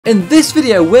In this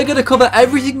video, we're going to cover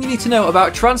everything you need to know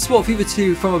about Transport Fever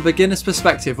 2 from a beginner's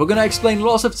perspective. We're going to explain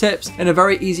lots of tips in a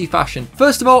very easy fashion.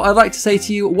 First of all, I'd like to say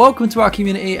to you, welcome to our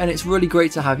community and it's really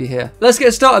great to have you here. Let's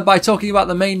get started by talking about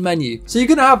the main menu. So you're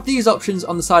going to have these options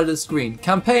on the side of the screen: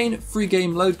 campaign, free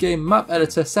game, load game, map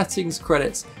editor, settings,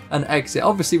 credits, and exit.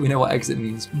 Obviously we know what exit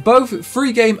means. Both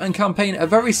free game and campaign are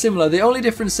very similar. The only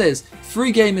difference is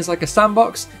free game is like a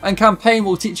sandbox and campaign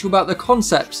will teach you about the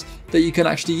concepts that you can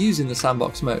actually use in the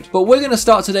sandbox mode. But we're going to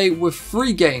start today with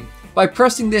free game. By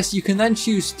pressing this, you can then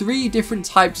choose 3 different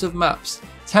types of maps: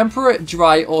 temperate,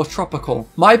 dry, or tropical.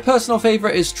 My personal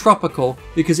favorite is tropical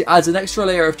because it adds an extra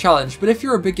layer of challenge, but if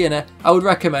you're a beginner, I would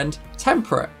recommend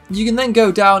temperate. You can then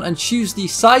go down and choose the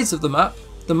size of the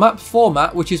map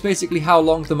format, which is basically how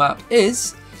long the map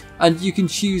is, and you can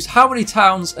choose how many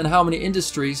towns and how many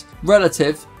industries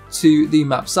relative to the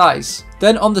map size.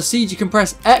 Then on the seed, you can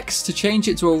press X to change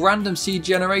it to a random seed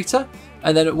generator,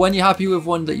 and then when you're happy with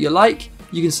one that you like,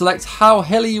 you can select how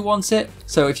hilly you want it.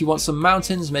 So if you want some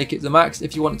mountains, make it the max.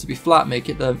 If you want it to be flat, make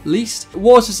it the least.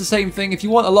 Water's the same thing. If you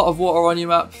want a lot of water on your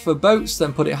map for boats,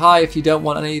 then put it high. If you don't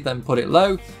want any, then put it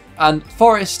low. And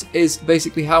forest is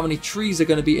basically how many trees are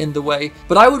going to be in the way.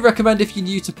 But I would recommend, if you're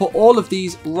new, to put all of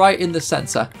these right in the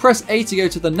center. Press A to go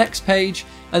to the next page,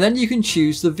 and then you can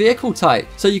choose the vehicle type.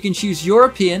 So you can choose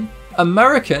European,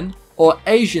 American, or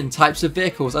Asian types of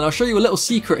vehicles. And I'll show you a little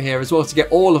secret here as well to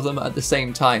get all of them at the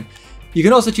same time. You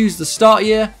can also choose the start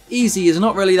year. Easy is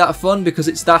not really that fun because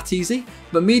it's that easy,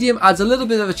 but medium adds a little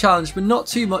bit of a challenge, but not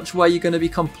too much where you're going to be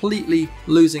completely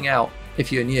losing out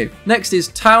if you're new. Next is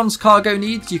towns cargo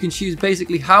needs. You can choose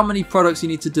basically how many products you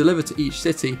need to deliver to each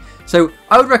city. So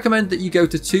I would recommend that you go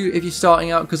to 2 if you're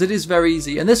starting out, because it is very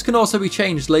easy, and this can also be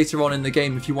changed later on in the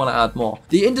game if you want to add more.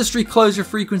 The industry closure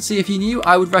frequency, if you're new,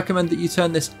 I would recommend that you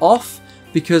turn this off,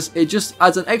 because it just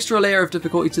adds an extra layer of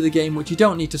difficulty to the game, which you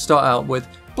don't need to start out with,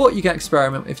 but you can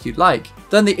experiment if you'd like.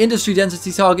 Then the industry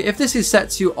density target, if this is set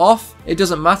to off, it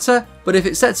doesn't matter, but if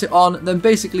it sets it on, then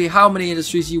basically how many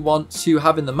industries you want to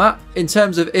have in the map. In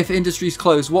terms of if industries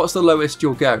close, what's the lowest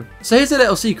you'll go. So here's a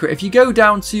little secret: if you go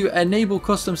down to enable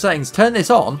custom settings, turn this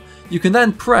on, you can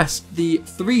then press the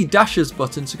 3 dashes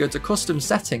button to go to custom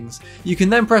settings. You can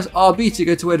then press RB to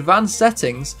go to advanced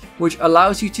settings, which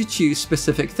allows you to choose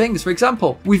specific things. For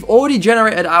example, we've already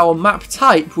generated our map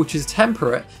type, which is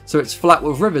temperate, so it's flat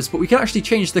with rivers, but we can actually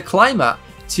change the climate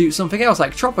to something else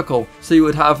like tropical, so you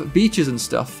would have beaches and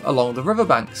stuff along the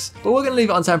riverbanks. But we're going to leave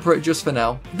it on temperate just for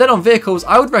now. Then on vehicles,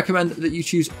 I would recommend that you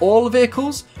choose all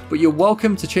vehicles, but you're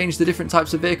welcome to change the different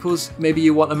types of vehicles. Maybe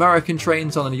you want American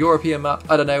trains on a European map,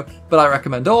 I don't know, but I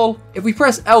recommend all. If we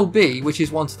press LB, which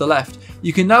is one to the left,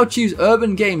 you can now choose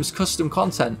Urban Games custom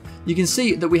content. You can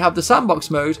see that we have the sandbox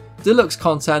mode, deluxe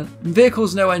content,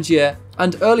 vehicles no end year,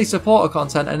 and early supporter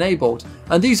content enabled.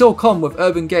 And these all come with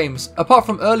Urban Games, apart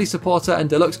from early supporter and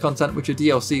deluxe content, which are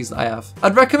DLCs that I have.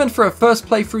 I'd recommend for a first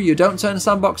playthrough you don't turn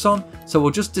sandbox on, so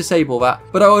we'll just disable that.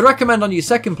 But I would recommend on your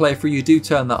second playthrough you do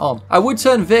turn that on. I would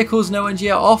turn vehicles no end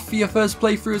year off for your first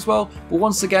playthrough as well, but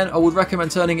once again I would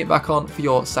recommend turning it back on for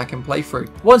your second playthrough.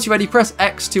 Once you're ready, press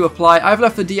X to apply. I've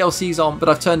left the DLCs on, but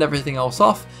I've turned everything else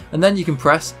off, and then you can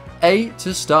press A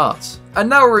to start. And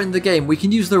now we're in the game. We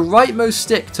can use the rightmost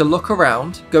stick to look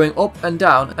around, going up and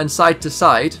down and side to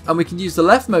side, and we can use the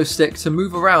leftmost stick to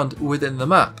move around within the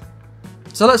map.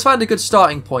 So let's find a good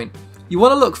starting point. You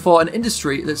want to look for an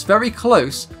industry that's very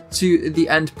close to the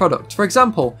end product. For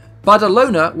example,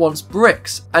 Badalona wants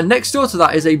bricks, and next door to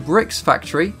that is a bricks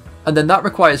factory, and then that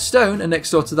requires stone, and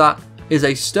next door to that is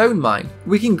a stone mine.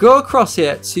 We can go across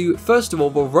here to, first of all,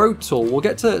 the road tool. We'll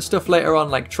get to stuff later on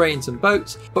like trains and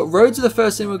boats, but roads are the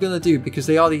first thing we're going to do because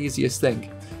they are the easiest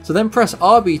thing. So then press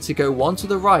RB to go one to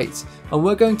the right, and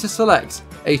we're going to select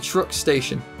a truck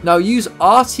station. Now use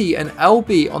RT and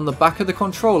LB on the back of the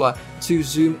controller to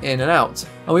zoom in and out.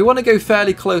 And we want to go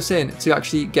fairly close in to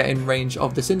actually get in range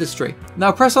of this industry.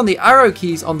 Now press on the arrow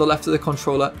keys on the left of the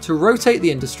controller to rotate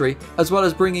the industry, as well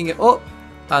as bringing it up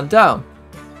and down.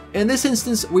 In this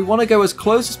instance, we want to go as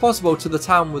close as possible to the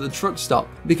town with the truck stop,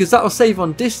 because that will save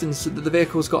on distance that the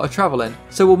vehicle's got to travel in.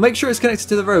 So we'll make sure it's connected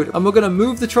to the road, and we're going to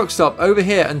move the truck stop over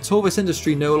here until this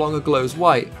industry no longer glows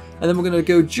white. And then we're going to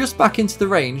go just back into the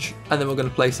range, and then we're going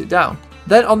to place it down.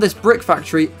 Then on this brick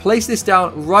factory, place this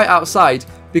down right outside,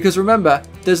 because remember,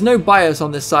 there's no bias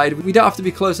on this side. We don't have to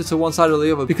be closer to one side or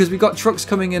the other, because we've got trucks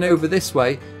coming in over this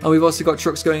way, and we've also got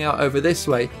trucks going out over this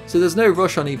way, so there's no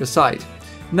rush on either side.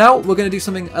 Now we're going to do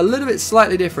something a little bit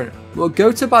slightly different. We'll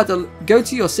go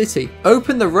to your city,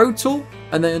 open the road tool,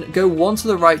 and then go one to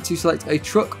the right to select a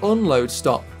truck unload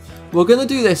stop. We're going to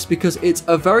do this because it's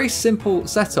a very simple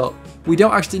setup, we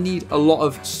don't actually need a lot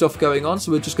of stuff going on,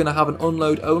 so we're just going to have an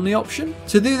unload only option.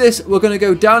 To do this, we're going to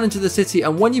go down into the city,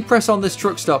 and when you press on this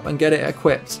truck stop and get it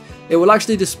equipped, it will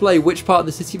actually display which part of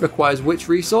the city requires which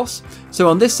resource. So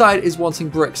on this side is wanting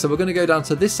bricks, so we're going to go down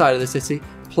to this side of the city,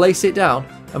 place it down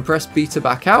and press B to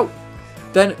back out.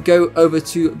 Then go over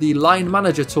to the line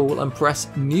manager tool and press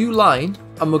new line,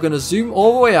 and we're going to zoom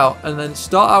all the way out and then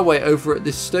start our way over at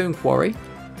this stone quarry.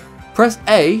 Press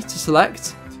A to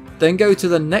select, then go to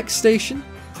the next station,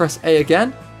 press A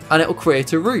again, and it will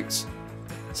create a route.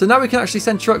 So now we can actually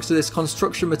send trucks to this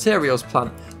construction materials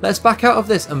plant. Let's back out of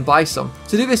this and buy some.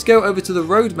 To do this, go over to the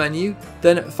road menu,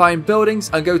 then find buildings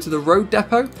and go to the road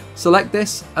depot, select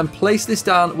this and place this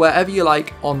down wherever you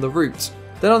like on the route.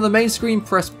 Then on the main screen,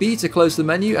 press B to close the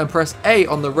menu and press A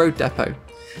on the road depot.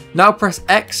 Now press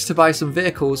X to buy some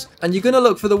vehicles, and you're going to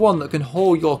look for the one that can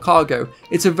haul your cargo.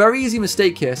 It's a very easy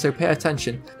mistake here, so pay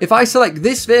attention. If I select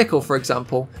this vehicle, for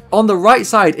example, on the right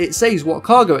side it says what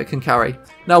cargo it can carry.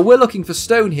 Now we're looking for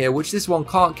stone here, which this one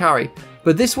can't carry,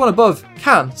 but this one above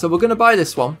can, so we're going to buy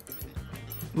this one.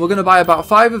 We're going to buy about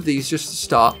 5 of these just to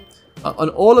start, and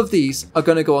all of these are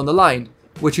going to go on the line,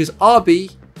 which is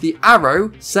RB, the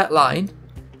arrow, set line,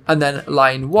 and then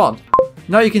line 1.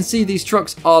 Now you can see these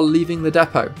trucks are leaving the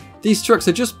depot. These trucks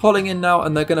are just pulling in now,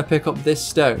 and they're going to pick up this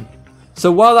stone.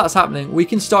 So while that's happening, we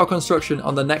can start construction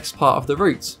on the next part of the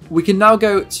route. We can now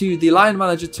go to the line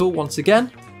manager tool once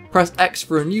again, press X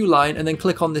for a new line, and then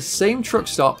click on this same truck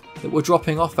stop that we're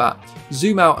dropping off at.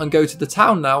 Zoom out and go to the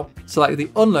town now, select the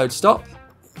unload stop,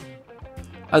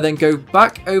 and then go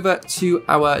back over to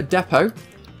our depot,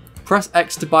 press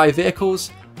X to buy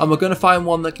vehicles, and we're going to find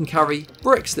one that can carry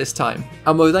bricks this time.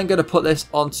 And we're then going to put this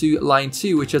onto line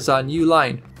 2, which is our new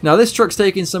line. Now this truck's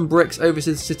taking some bricks over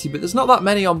to the city, but there's not that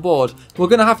many on board. We're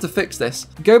going to have to fix this.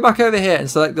 Go back over here and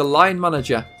select the line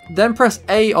manager. Then press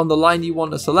A on the line you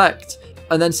want to select,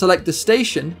 and then select the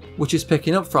station which is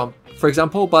picking up from. For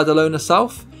example, Badalona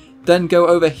South. Then go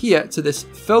over here to this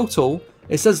fill tool.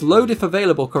 It says load if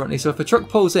available currently, so if a truck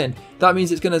pulls in, that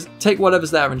means it's going to take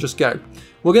whatever's there and just go.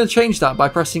 We're going to change that by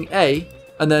pressing A,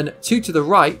 and then 2 to the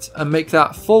right and make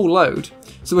that full load.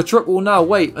 So a truck will now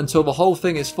wait until the whole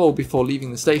thing is full before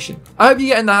leaving the station. I hope you're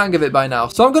getting the hang of it by now.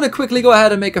 So I'm going to quickly go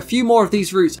ahead and make a few more of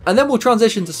these routes, and then we'll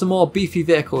transition to some more beefy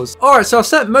vehicles. Alright, so I've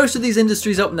set most of these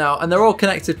industries up now, and they're all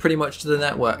connected pretty much to the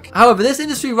network. However, this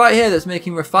industry right here that's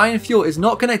making refined fuel is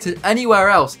not connected anywhere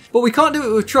else. But we can't do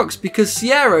it with trucks because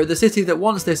Sierra, the city that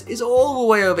wants this, is all the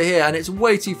way over here and it's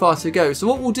way too far to go. So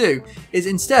what we'll do is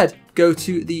instead go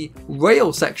to the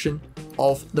rail section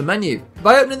of the menu.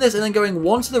 By opening this and then going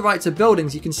 1 to the right to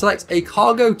buildings, you can select a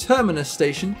cargo terminus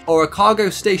station or a cargo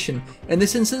station. In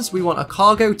this instance, we want a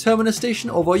cargo terminus station,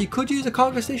 although you could use a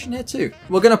cargo station here too.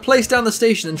 We're going to place down the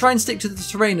station and try and stick to the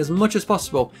terrain as much as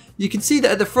possible. You can see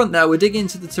that at the front there, we're digging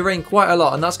into the terrain quite a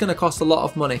lot, and that's going to cost a lot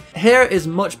of money. Here is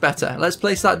much better. Let's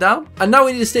place that down. And now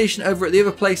we need a station over at the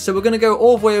other place, so we're going to go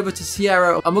all the way over to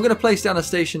Sierra, and we're going to place down a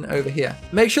station over here.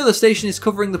 Make sure the station is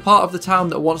covering the part of the town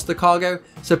that wants the cargo,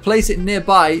 so place it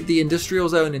nearby the industrial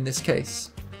zone in this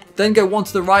case. Then go 1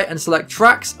 to the right and select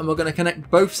tracks, and we're going to connect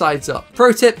both sides up.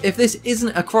 Pro tip, if this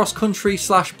isn't a cross-country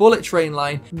 / bullet train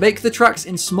line, make the tracks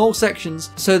in small sections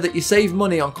so that you save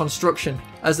money on construction,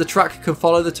 as the track can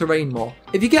follow the terrain more.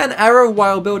 If you get an error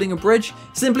while building a bridge,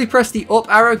 simply press the up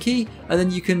arrow key and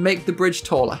then you can make the bridge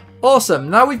taller. Awesome,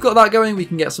 now we've got that going, we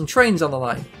can get some trains on the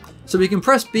line. So we can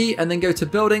press B and then go to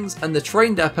buildings and the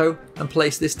train depot and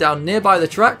place this down nearby the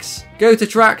tracks. Go to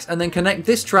tracks and then connect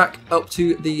this track up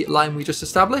to the line we just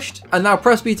established. And now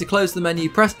press B to close the menu,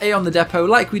 press A on the depot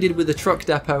like we did with the truck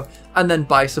depot, and then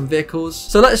buy some vehicles.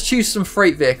 So let's choose some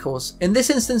freight vehicles. In this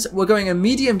instance, we're going a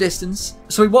medium distance,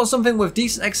 so we want something with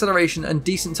decent acceleration and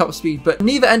decent top speed, but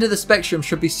neither end of the spectrum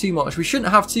should be too much. We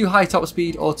shouldn't have too high top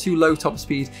speed or too low top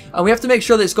speed, and we have to make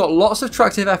sure that it's got lots of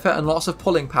tractive effort and lots of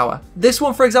pulling power. This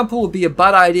one, for example, would be a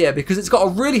bad idea because it's got a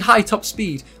really high top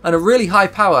speed and a really high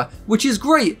power, which is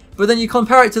great, but then you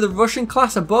compare it to the Russian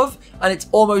class above and it's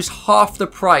almost half the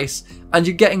price, and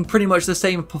you're getting pretty much the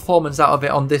same performance out of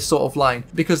it on this sort of line,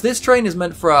 because this train is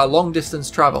meant for a long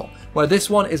distance travel, where this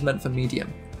one is meant for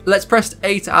medium. Let's press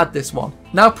A to add this one.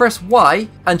 Now press Y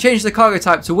and change the cargo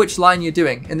type to which line you're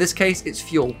doing. In this case, it's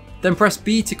fuel. Then press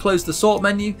B to close the sort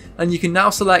menu, and you can now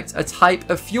select a type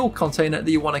of fuel container that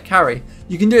you want to carry.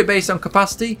 You can do it based on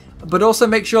capacity, but also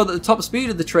make sure that the top speed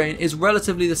of the train is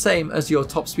relatively the same as your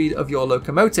top speed of your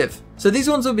locomotive. So these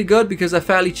ones will be good because they're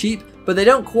fairly cheap, but they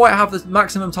don't quite have the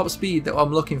maximum top speed that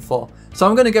I'm looking for. So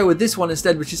I'm going to go with this one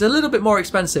instead, which is a little bit more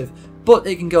expensive, but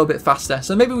it can go a bit faster,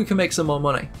 so maybe we can make some more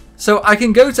money. So I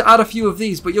can go to add a few of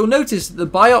these, but you'll notice that the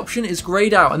buy option is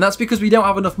grayed out, and that's because we don't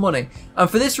have enough money. And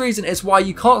for this reason, it's why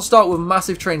you can't start with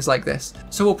massive trains like this.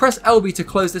 So we'll press LB to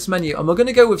close this menu, and we're going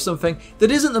to go with something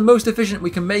that isn't the most efficient we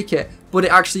can make it, but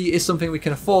it actually is something we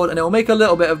can afford, and it will make a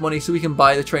little bit of money so we can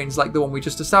buy the trains like the one we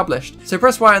just established. So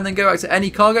press Y and then go back to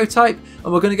any cargo type,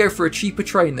 and we're going to go for a cheaper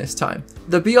train this time.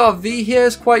 The BRV here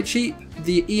is quite cheap.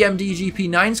 The EMD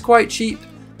GP9 is quite cheap.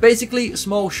 Basically,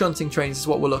 small shunting trains is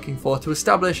what we're looking for to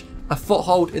establish a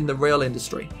foothold in the rail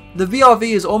industry. The VRV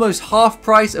is almost half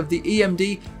price of the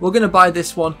EMD. We're going to buy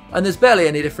this one, and there's barely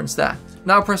any difference there.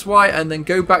 Now press Y and then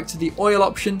go back to the oil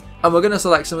option, and we're going to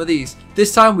select some of these.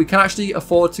 This time we can actually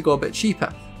afford to go a bit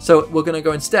cheaper. So we're going to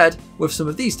go instead with some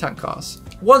of these tank cars.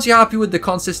 Once you're happy with the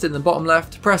consist in the bottom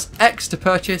left, press X to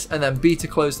purchase and then B to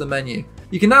close the menu.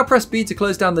 You can now press B to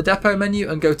close down the depot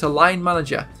menu and go to line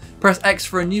manager. Press X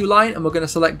for a new line, and we're going to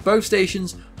select both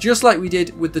stations just like we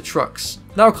did with the trucks.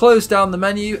 Now close down the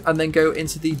menu and then go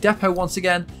into the depot once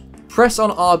again. Press on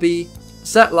RB,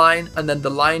 set line, and then the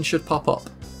line should pop up.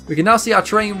 We can now see our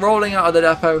train rolling out of the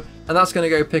depot, and that's going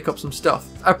to go pick up some stuff.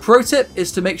 A pro tip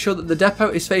is to make sure that the depot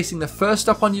is facing the first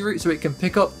stop on your route so it can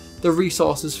pick up the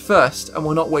resources first and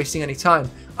we're not wasting any time.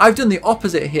 I've done the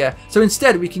opposite here, so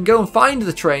instead we can go and find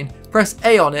the train, press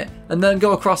A on it, and then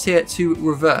go across here to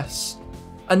reverse.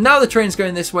 And now the train's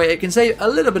going this way, it can save a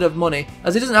little bit of money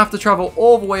as it doesn't have to travel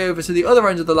all the way over to the other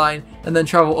end of the line and then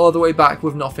travel all the way back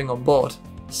with nothing on board.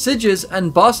 Sitges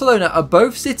and Barcelona are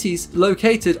both cities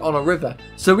located on a river,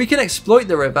 so we can exploit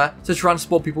the river to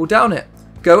transport people down it.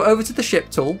 Go over to the ship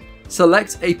tool,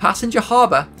 select a passenger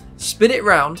harbour, spin it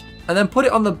round, and then put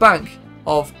it on the bank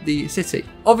of the city.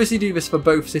 Obviously do this for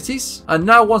both cities. And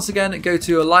now once again go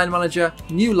to a line manager,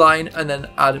 new line, and then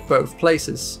add both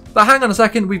places. But hang on a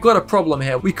second, we've got a problem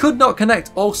here. We could not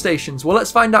connect all stations. Well,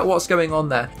 let's find out what's going on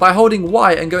there by holding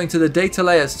Y and going to the data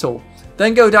layers tool.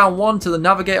 Then go down one to the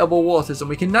navigatable waters, and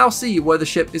we can now see where the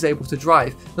ship is able to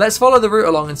drive. Let's follow the route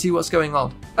along and see what's going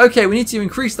on. Okay, we need to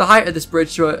increase the height of this bridge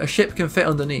so a ship can fit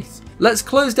underneath. Let's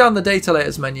close down the data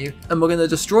layers menu, and we're going to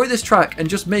destroy this track and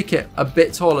just make it a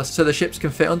bit taller so the ships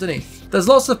can fit underneath. There's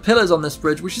lots of pillars on this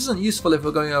bridge, which isn't useful if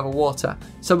we're going over water.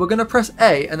 So we're going to press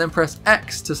A and then press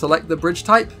X to select the bridge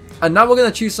type. And now we're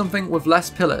going to choose something with less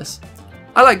pillars.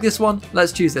 I like this one,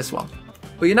 let's choose this one.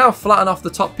 We can now flatten off the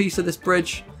top piece of this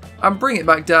bridge and bring it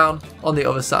back down on the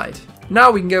other side. Now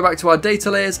we can go back to our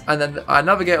data layers and then our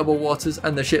navigatable waters,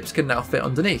 and the ships can now fit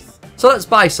underneath. So let's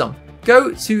buy some.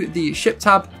 Go to the ship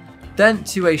tab, then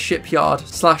to a shipyard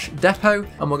 / depot,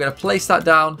 and we're going to place that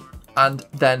down and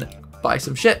then buy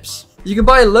some ships. You can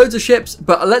buy loads of ships,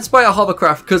 but let's buy a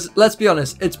hovercraft because let's be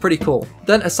honest, it's pretty cool.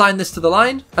 Then assign this to the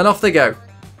line and off they go.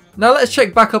 Now let's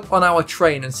check back up on our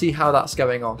train and see how that's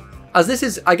going on, as this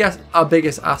is, I guess, our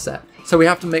biggest asset. So we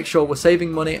have to make sure we're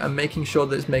saving money and making sure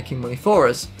that it's making money for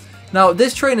us. Now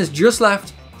this train has just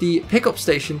left the pickup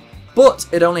station, but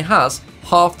it only has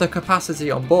half the capacity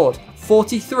on board.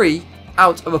 43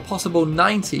 out of a possible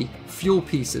 90 fuel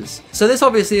pieces. So this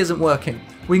obviously isn't working.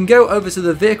 We can go over to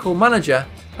the vehicle manager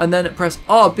and then press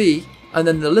RB and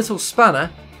then the little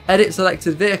spanner, edit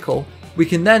selected vehicle. We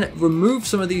can then remove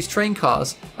some of these train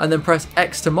cars and then press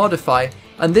X to modify,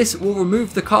 and this will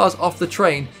remove the cars off the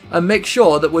train and make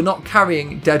sure that we're not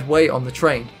carrying dead weight on the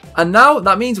train. And now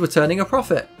that means we're turning a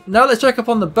profit. Now let's check up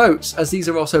on the boats, as these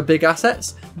are also big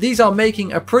assets. These are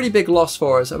making a pretty big loss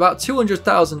for us, about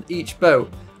 200,000 each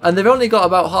boat, and they've only got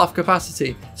about half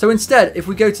capacity. So instead, if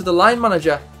we go to the line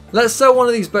manager, let's sell one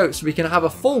of these boats so we can have a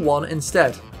full one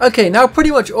instead. Okay, now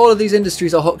pretty much all of these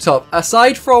industries are hooked up,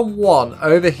 aside from one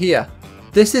over here.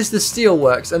 This is the steel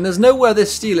works, and there's nowhere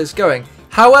this steel is going.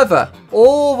 However,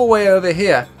 all the way over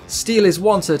here, steel is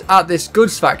wanted at this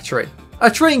goods factory.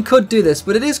 A train could do this,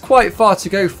 but it is quite far to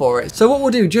go for it. So what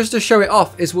we'll do just to show it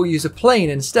off is we'll use a plane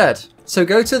instead. So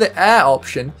go to the air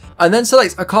option and then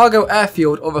select a cargo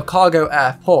airfield or a cargo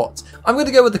airport. I'm going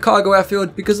to go with the cargo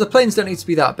airfield because the planes don't need to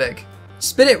be that big.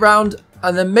 Spin it round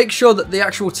and then make sure that the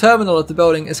actual terminal of the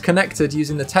building is connected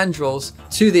using the tendrils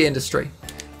to the industry.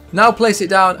 Now place it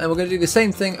down, and we're going to do the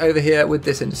same thing over here with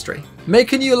this industry.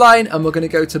 Make a new line and we're going to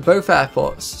go to both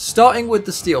airports, starting with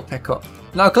the steel pickup.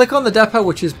 Now click on the depot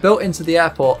which is built into the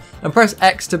airport and press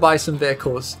X to buy some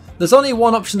vehicles. There's only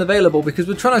one option available because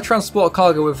we're trying to transport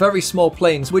cargo with very small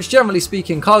planes, which generally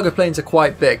speaking cargo planes are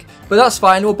quite big. But that's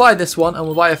fine, we'll buy this one and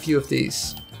we'll buy a few of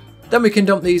these. Then we can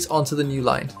dump these onto the new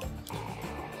line.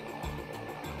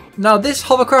 Now this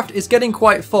hovercraft is getting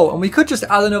quite full, and we could just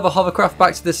add another hovercraft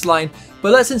back to this line,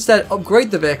 but let's instead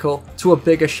upgrade the vehicle to a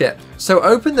bigger ship. So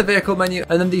open the vehicle menu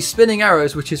and then these spinning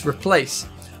arrows, which is replace.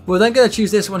 We're then going to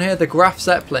choose this one here, the Graf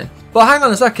Zeppelin. But hang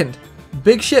on a second,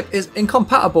 Big ship is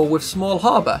incompatible with small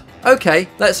harbour. Okay,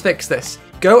 let's fix this.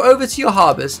 Go over to your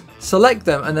harbours, select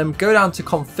them and then go down to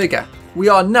configure. We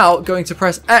are now going to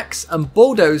press X and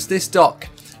bulldoze this dock.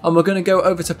 And we're going to go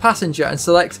over to passenger and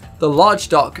select the large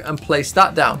dock and place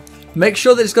that down. Make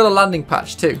sure that it's got a landing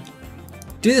patch too.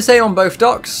 Do the same on both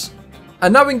docks.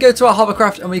 And now we can go to our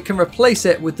hovercraft and we can replace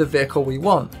it with the vehicle we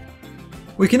want.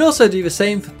 We can also do the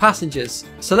same for passengers.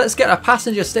 So let's get a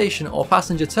passenger station or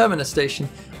passenger terminus station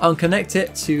and connect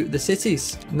it to the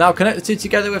cities. Now connect the two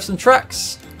together with some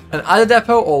tracks and add a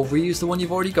depot or reuse the one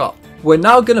you've already got. We're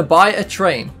now going to buy a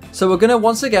train. So we're going to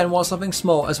once again want something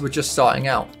small as we're just starting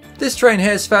out. This train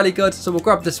here is fairly good, so we'll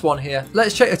grab this one here.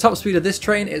 Let's check the top speed of this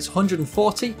train. It's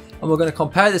 140, and we're going to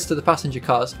compare this to the passenger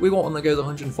cars. We want one that goes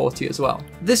 140 as well.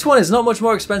 This one is not much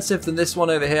more expensive than this one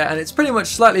over here, and it's pretty much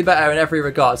slightly better in every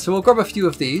regard. So we'll grab a few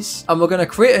of these, and we're going to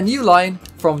create a new line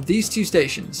from these two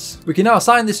stations. We can now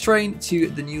assign this train to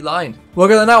the new line. We're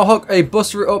going to now hook a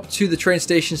bus route up to the train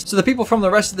stations so the people from the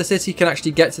rest of the city can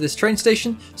actually get to this train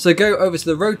station. So go over to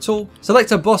the road tool,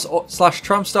 select a bus /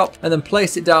 tram stop, and then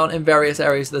place it down in various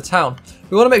areas of the town.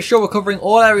 We want to make sure we're covering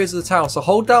all areas of the town, so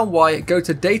hold down Y, go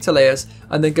to data layers,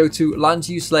 and then go to land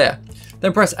use layer.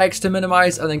 Then press X to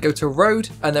minimize, and then go to road,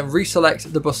 and then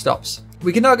reselect the bus stops.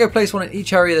 We can now go place one in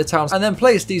each area of the town, and then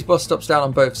place these bus stops down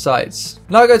on both sides.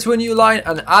 Now go to a new line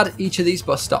and add each of these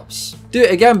bus stops. Do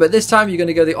it again, but this time you're going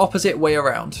to go the opposite way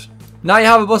around. Now you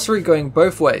have a bus route going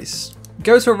both ways.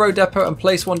 Go to a road depot and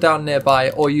place one down nearby,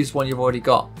 or use one you've already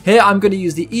got. Here I'm going to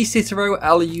use the eCitaro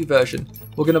LU version.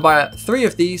 We're going to buy 3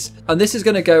 of these, and this is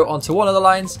going to go onto one of the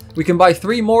lines. We can buy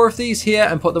 3 more of these here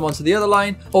and put them onto the other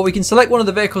line, or we can select one of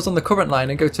the vehicles on the current line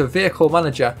and go to Vehicle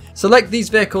Manager. Select these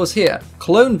vehicles here,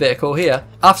 clone vehicle here.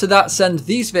 After that, send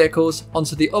these vehicles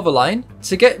onto the other line.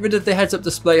 To get rid of the heads-up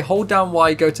display, hold down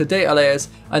Y, go to Data Layers,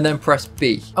 and then press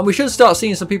B. And we should start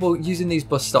seeing some people using these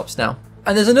bus stops now.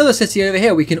 And there's another city over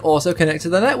here we can also connect to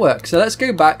the network. So let's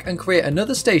go back and create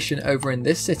another station over in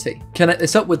this city. Connect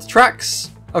this up with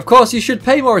tracks. Of course, you should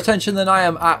pay more attention than I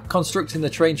am at constructing the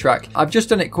train track. I've just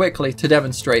done it quickly to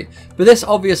demonstrate, but this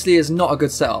obviously is not a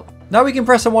good setup. Now we can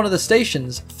press on one of the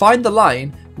stations, find the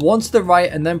line, one to the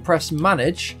right, and then press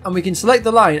manage, and we can select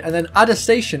the line and then add a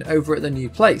station over at the new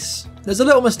place. There's a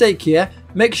little mistake here.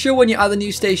 Make sure when you add the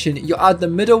new station, you add the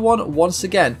middle one once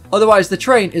again. Otherwise the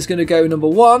train is going to go number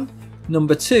 1,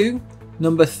 number 2,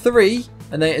 number 3,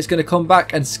 and then it's going to come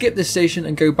back and skip this station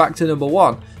and go back to number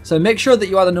 1. So make sure that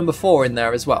you add a number 4 in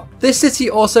there as well. This city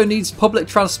also needs public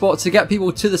transport to get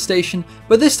people to the station,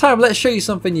 but this time let's show you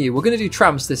something new. We're going to do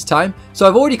trams this time. So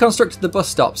I've already constructed the bus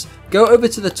stops. Go over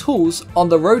to the tools on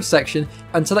the road section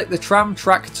and select the tram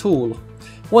track tool.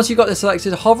 Once you've got this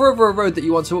selected, hover over a road that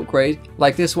you want to upgrade,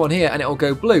 like this one here, and it will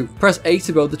go blue. Press A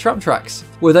to build the tram tracks.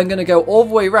 We're then going to go all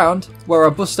the way around where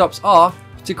our bus stops are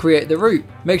to create the route.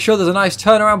 Make sure there's a nice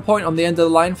turnaround point on the end of the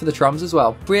line for the trams as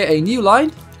well. Create a new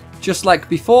line, just like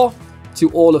before, to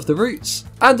all of the routes,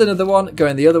 and another one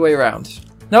going the other way around.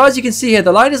 Now as you can see here,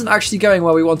 the line isn't actually going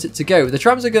where we want it to go. The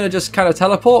trams are going to just kind of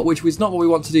teleport, which is not what we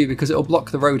want to do because it'll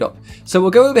block the road up. So we'll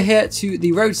go over here to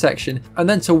the road section and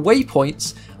then to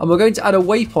waypoints, and we're going to add a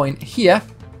waypoint here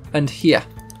and here.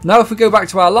 Now if we go back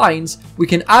to our lines, we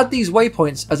can add these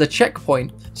waypoints as a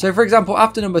checkpoint. So for example,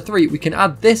 after number 3, we can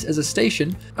add this as a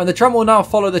station, and the tram will now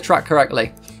follow the track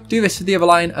correctly. Do this for the other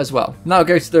line as well. Now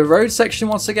go to the road section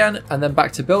once again, and then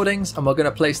back to buildings, and we're going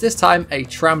to place this time a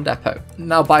tram depot.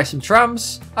 Now buy some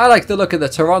trams. I like the look of the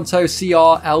Toronto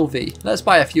CR LV. Let's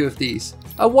buy a few of these.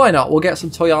 And why not? We'll get some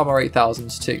Toyama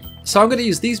 8000s too. So I'm going to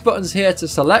use these buttons here to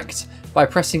select by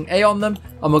pressing A on them,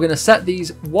 and we're going to set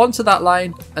these one to that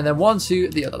line and then one to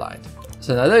the other line.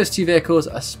 So now those two vehicles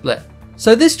are split.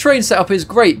 So this train setup is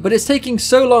great, but it's taking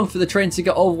so long for the train to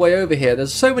get all the way over here.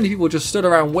 There's so many people just stood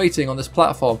around waiting on this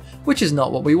platform, which is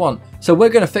not what we want. So we're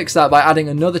going to fix that by adding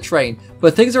another train.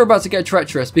 But things are about to get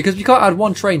treacherous because we can't add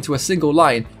one train to a single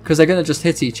line because they're going to just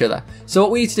hit each other. So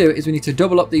what we need to do is we need to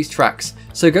double up these tracks.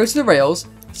 So go to the rails,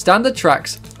 standard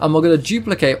tracks, and we're going to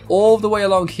duplicate all the way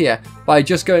along here by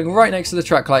just going right next to the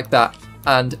track like that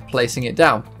and placing it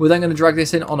down. We're then going to drag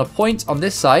this in on a point on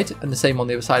this side and the same on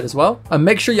the other side as well. And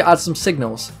make sure you add some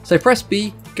signals. So press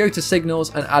B, go to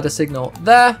signals and add a signal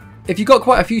there. If you've got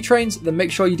quite a few trains, then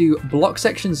make sure you do block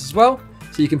sections as well.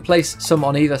 So you can place some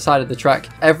on either side of the track,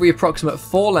 every approximate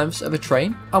 4 lengths of a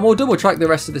train, and we'll double track the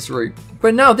rest of this route.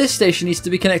 But now this station needs to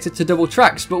be connected to double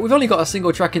tracks, but we've only got a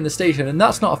single track in the station, and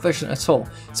that's not efficient at all.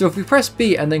 So if we press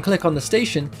B and then click on the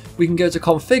station, we can go to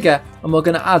configure, and we're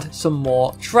going to add some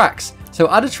more tracks. So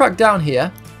add a track down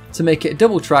here, to make it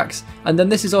double tracks, and then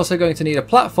this is also going to need a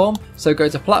platform, so go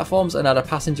to platforms and add a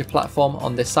passenger platform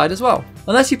on this side as well.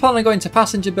 Unless you plan on going to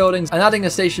passenger buildings and adding a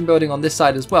station building on this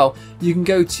side as well, you can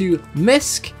go to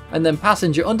MISC and then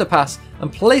passenger underpass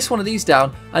and place one of these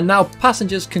down, and now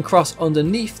passengers can cross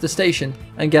underneath the station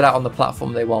and get out on the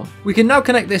platform they want. We can now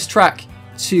connect this track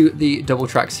to the double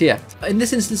tracks here. In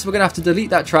this instance, we're going to have to delete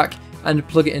that track and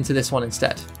plug it into this one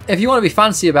instead. If you want to be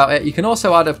fancy about it, you can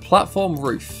also add a platform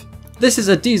roof. This is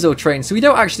a diesel train, so we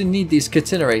don't actually need these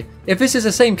catenary. If this is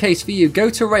the same case for you, go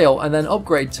to rail and then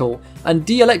upgrade tool and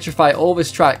de-electrify all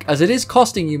this track, as it is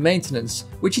costing you maintenance,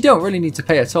 which you don't really need to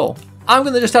pay at all. I'm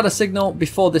going to just add a signal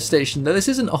before this station, though this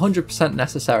isn't 100%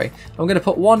 necessary. I'm going to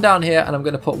put one down here and I'm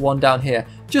going to put one down here,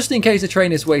 just in case the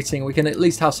train is waiting, we can at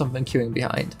least have something queuing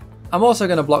behind. I'm also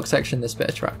going to block section this bit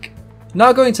of track.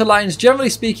 Now going to lines, generally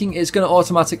speaking, it's going to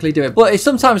automatically do it, but it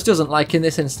sometimes doesn't, like in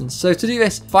this instance. So to do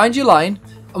this, find your line,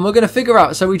 and we're going to figure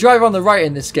out, so we drive on the right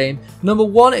in this game, number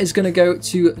 1 is going to go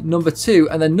to number 2,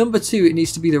 and then number 2, it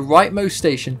needs to be the rightmost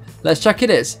station. Let's check it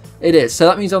is. It is. So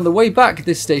that means on the way back,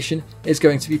 this station is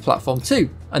going to be platform 2,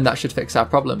 and that should fix our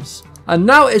problems. And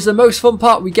now is the most fun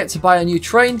part. We get to buy a new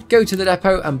train, go to the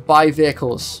depot and buy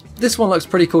vehicles. This one looks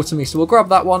pretty cool to me, so we'll grab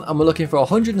that one, and we're looking for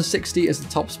 160 as the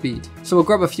top speed. So we'll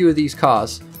grab a few of these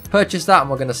cars, purchase that, and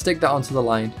we're going to stick that onto the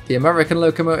line. The American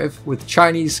locomotive with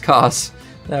Chinese cars.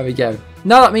 There we go.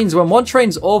 Now that means when one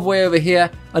train's all the way over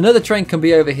here, another train can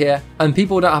be over here, and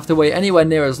people don't have to wait anywhere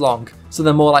near as long, so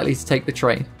they're more likely to take the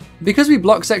train. Because we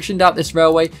block sectioned out this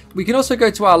railway, we can also go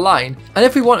to our line, and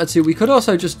if we wanted to, we could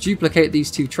also just duplicate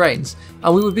these two trains,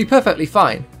 and we would be perfectly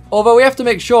fine. Although we have to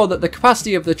make sure that the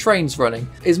capacity of the trains running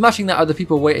is matching that of the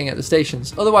people waiting at the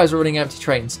stations, otherwise we're running empty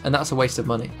trains, and that's a waste of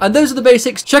money. And those are the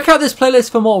basics. Check out this playlist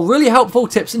for more really helpful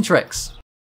tips and tricks.